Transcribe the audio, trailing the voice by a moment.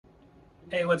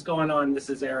Hey, what's going on? This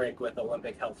is Eric with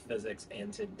Olympic Health Physics,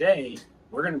 and today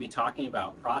we're going to be talking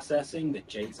about processing the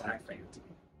Jaszczak Phantom.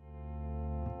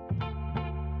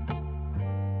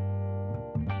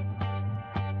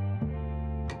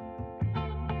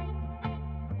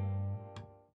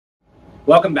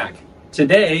 Welcome back.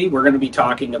 Today we're going to be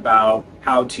talking about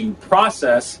how to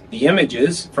process the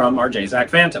images from our Jaszczak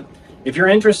Phantom. If you're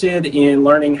interested in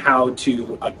learning how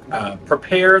to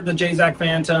prepare the Jaszczak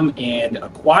Phantom and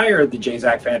acquire the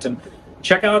Jaszczak Phantom,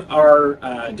 check out our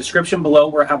description below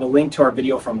where I have a link to our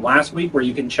video from last week where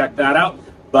you can check that out.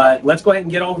 But let's go ahead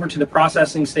and get over to the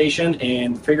processing station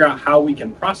and figure out how we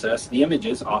can process the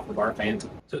images off of our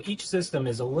Phantom. So each system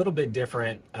is a little bit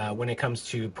different when it comes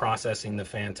to processing the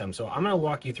Phantom. So I'm going to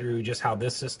walk you through just how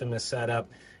this system is set up,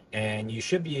 and you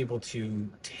should be able to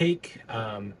take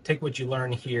what you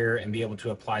learn here and be able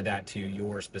to apply that to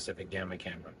your specific gamma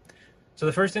camera. So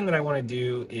the first thing that I want to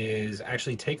do is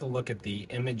actually take a look at the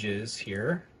images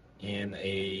here in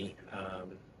a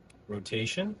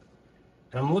rotation.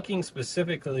 And I'm looking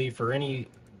specifically for any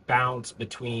bounce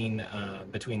between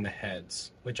the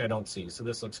heads, which I don't see. So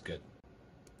this looks good.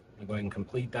 I'm going to go ahead and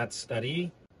complete that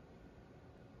study.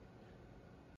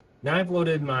 Now I've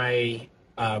loaded my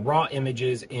raw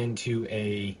images into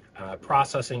a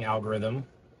processing algorithm.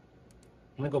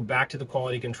 I'm going to go back to the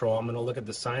quality control. I'm going to look at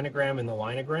the sinogram and the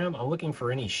linogram. I'm looking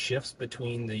for any shifts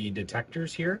between the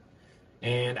detectors here,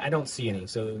 and I don't see any.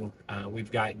 So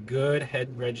we've got good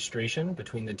head registration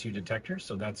between the two detectors,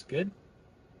 so that's good.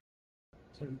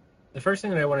 So the first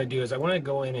thing that I want to do is I want to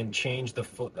go in and change the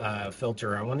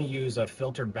filter. I want to use a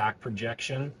filter back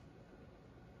projection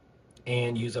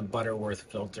and use a Butterworth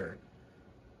filter.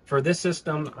 For this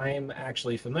system, I am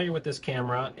actually familiar with this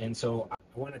camera, and so I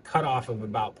want a cutoff of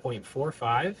about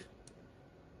 0.45,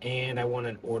 and I want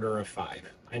an order of 5.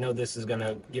 I know this is going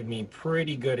to give me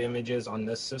pretty good images on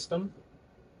this system.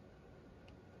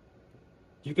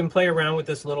 You can play around with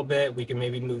this a little bit. We can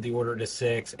maybe move the order to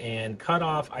 6, and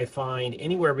cutoff I find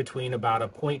anywhere between about a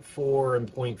 0.4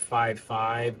 and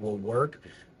 0.55 will work.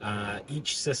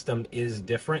 Each system is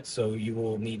different, so you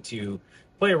will need to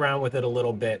play around with it a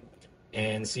little bit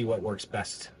and see what works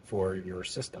best for your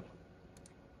system.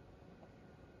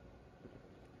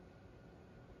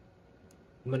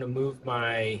 I'm going to move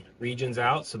my regions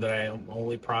out so that I am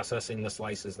only processing the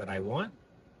slices that I want.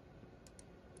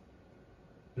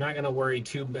 I'm not going to worry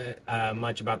too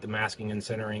much about the masking and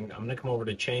centering. I'm going to come over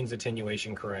to change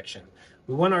attenuation correction.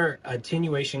 We want our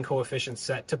attenuation coefficient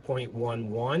set to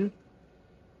 0.11,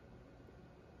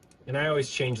 and I always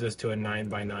change this to a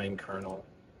 9x9 kernel.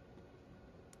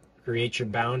 Create your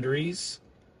boundaries,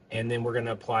 and then we're going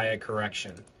to apply a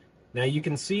correction. Now you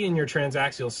can see in your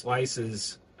transaxial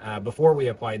slices before we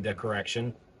applied the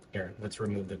correction, here, let's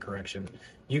remove the correction.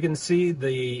 You can see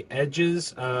the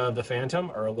edges of the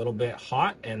Phantom are a little bit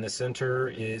hot and the center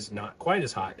is not quite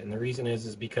as hot. And the reason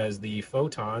is because the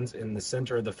photons in the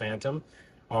center of the Phantom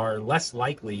are less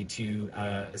likely to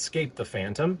escape the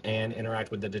Phantom and interact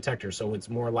with the detector. So it's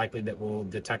more likely that we'll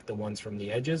detect the ones from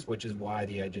the edges, which is why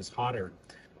the edge is hotter.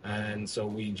 And so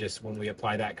when we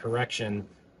apply that correction,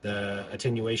 the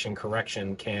attenuation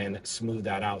correction can smooth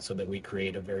that out so that we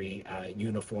create a very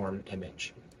uniform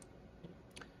image.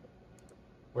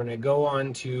 We're going to go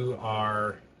on to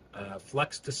our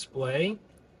flex display,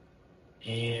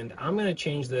 and I'm going to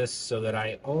change this so that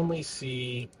I only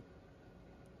see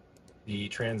the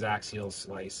transaxial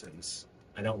slices.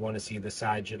 I don't want to see the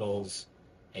sagittals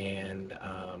and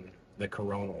the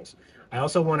coronals. I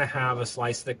also want to have a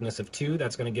slice thickness of 2.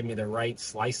 That's going to give me the right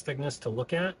slice thickness to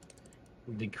look at.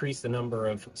 Decrease the number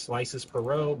of slices per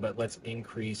row, but let's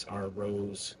increase our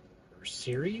rows per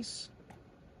series.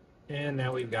 And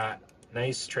now we've got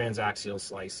nice transaxial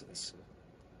slices.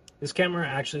 This camera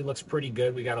actually looks pretty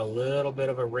good. We got a little bit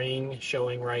of a ring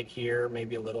showing right here,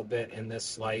 maybe a little bit in this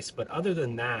slice, but other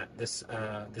than that, this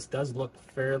does look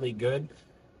fairly good.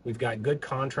 We've got good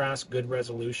contrast, good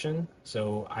resolution,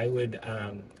 so I would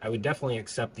definitely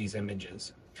accept these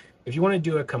images. If you want to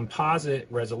do a composite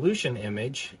resolution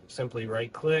image, simply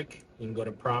right-click, you can go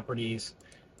to Properties,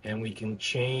 and we can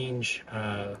change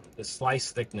the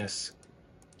slice thickness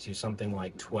to something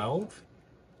like 12.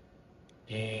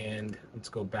 And let's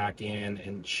go back in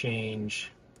and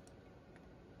change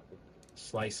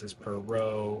slices per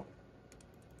row.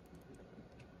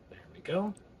 There we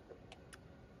go.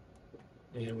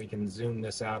 And we can zoom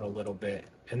this out a little bit.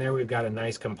 And there we've got a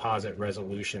nice composite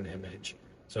resolution image.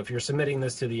 So if you're submitting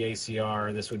this to the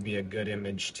ACR, this would be a good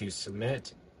image to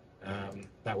submit.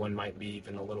 That one might be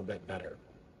even a little bit better.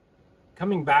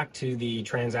 Coming back to the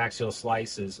transaxial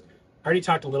slices, I already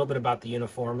talked a little bit about the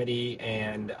uniformity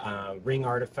and ring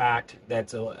artifact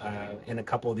that's in a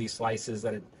couple of these slices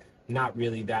that I'm not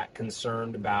really that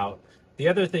concerned about. The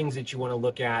other things that you want to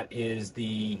look at is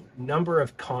the number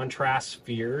of contrast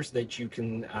spheres that you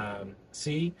can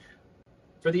see.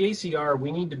 For the ACR,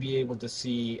 we need to be able to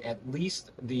see at least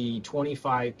the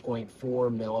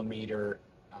 25.4 millimeter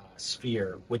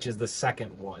sphere, which is the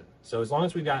second one. So as long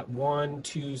as we got 1,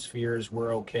 2 spheres,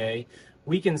 we're okay.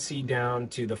 We can see down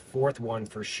to the fourth one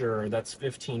for sure. That's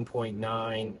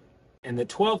 15.9. And the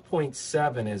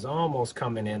 12.7 is almost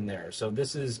coming in there. So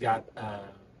this has got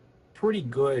pretty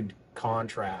good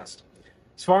contrast.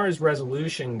 As far as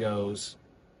resolution goes,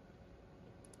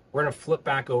 we're going to flip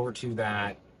back over to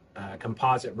that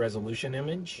composite resolution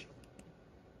image.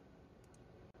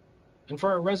 And for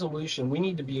our resolution, we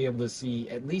need to be able to see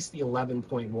at least the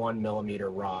 11.1 millimeter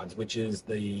rods, which is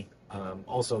the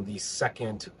also the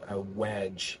second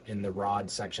wedge in the rod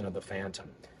section of the Phantom.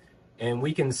 And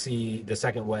we can see the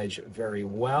second wedge very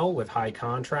well with high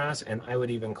contrast, and I would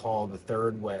even call the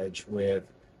third wedge with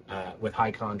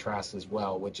high contrast as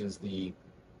well, which is the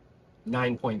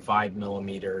 9.5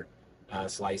 millimeter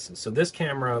slices. So this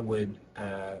camera would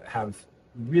have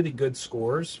really good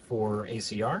scores for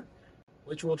ACR,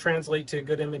 which will translate to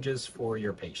good images for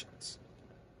your patients.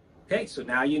 Okay, so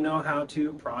now you know how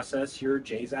to process your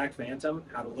Jaszczak Phantom,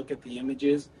 how to look at the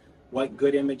images, what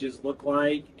good images look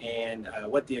like, and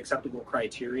what the acceptable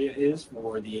criteria is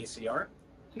for the ACR.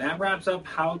 And that wraps up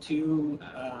how to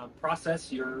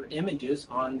process your images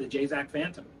on the Jaszczak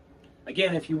Phantom.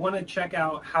 Again, if you want to check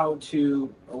out how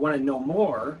to, or want to know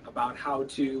more about how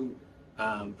to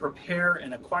prepare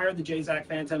and acquire the Jaszczak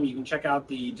Phantom, you can check out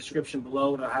the description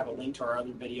below. It'll have a link to our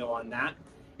other video on that.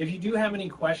 If you do have any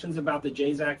questions about the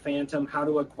Jaszczak Phantom, how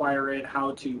to acquire it,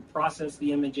 how to process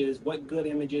the images, what good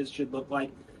images should look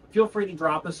like, feel free to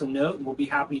drop us a note, and we'll be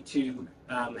happy to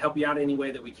help you out any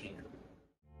way that we can.